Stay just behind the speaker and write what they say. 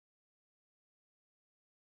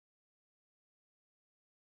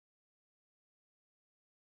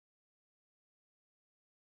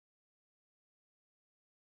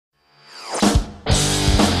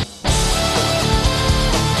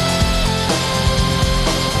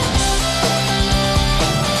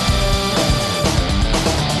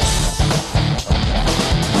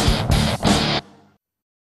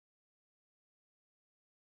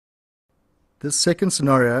This second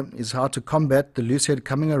scenario is how to combat the loosehead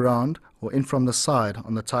coming around or in from the side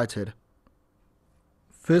on the tighthead.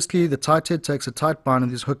 Firstly, the tighthead takes a tight bind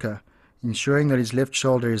with his hooker, ensuring that his left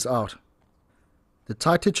shoulder is out. The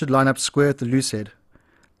tighthead should line up square with the loosehead.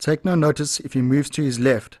 Take no notice if he moves to his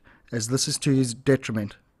left, as this is to his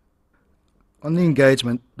detriment. On the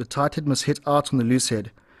engagement, the tighthead must hit out on the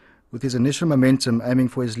loosehead, with his initial momentum aiming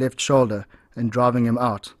for his left shoulder and driving him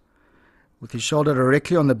out, with his shoulder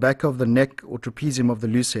directly on the back of the neck or trapezium of the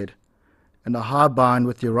loosehead, and a high bind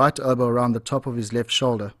with your right elbow around the top of his left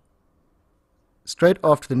shoulder. Straight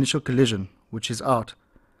after the initial collision, which is out,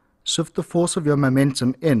 shift the force of your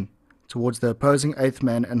momentum in towards the opposing eighth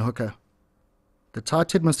man and hooker. The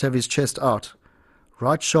tighthead must have his chest out,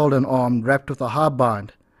 right shoulder and arm wrapped with a high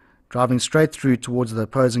bind, driving straight through towards the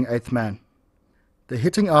opposing eighth man. The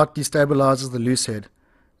hitting out destabilizes the loosehead,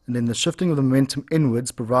 and then the shifting of the momentum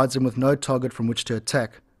inwards provides him with no target from which to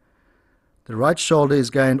attack. The right shoulder is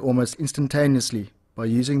gained almost instantaneously by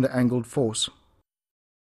using the angled force.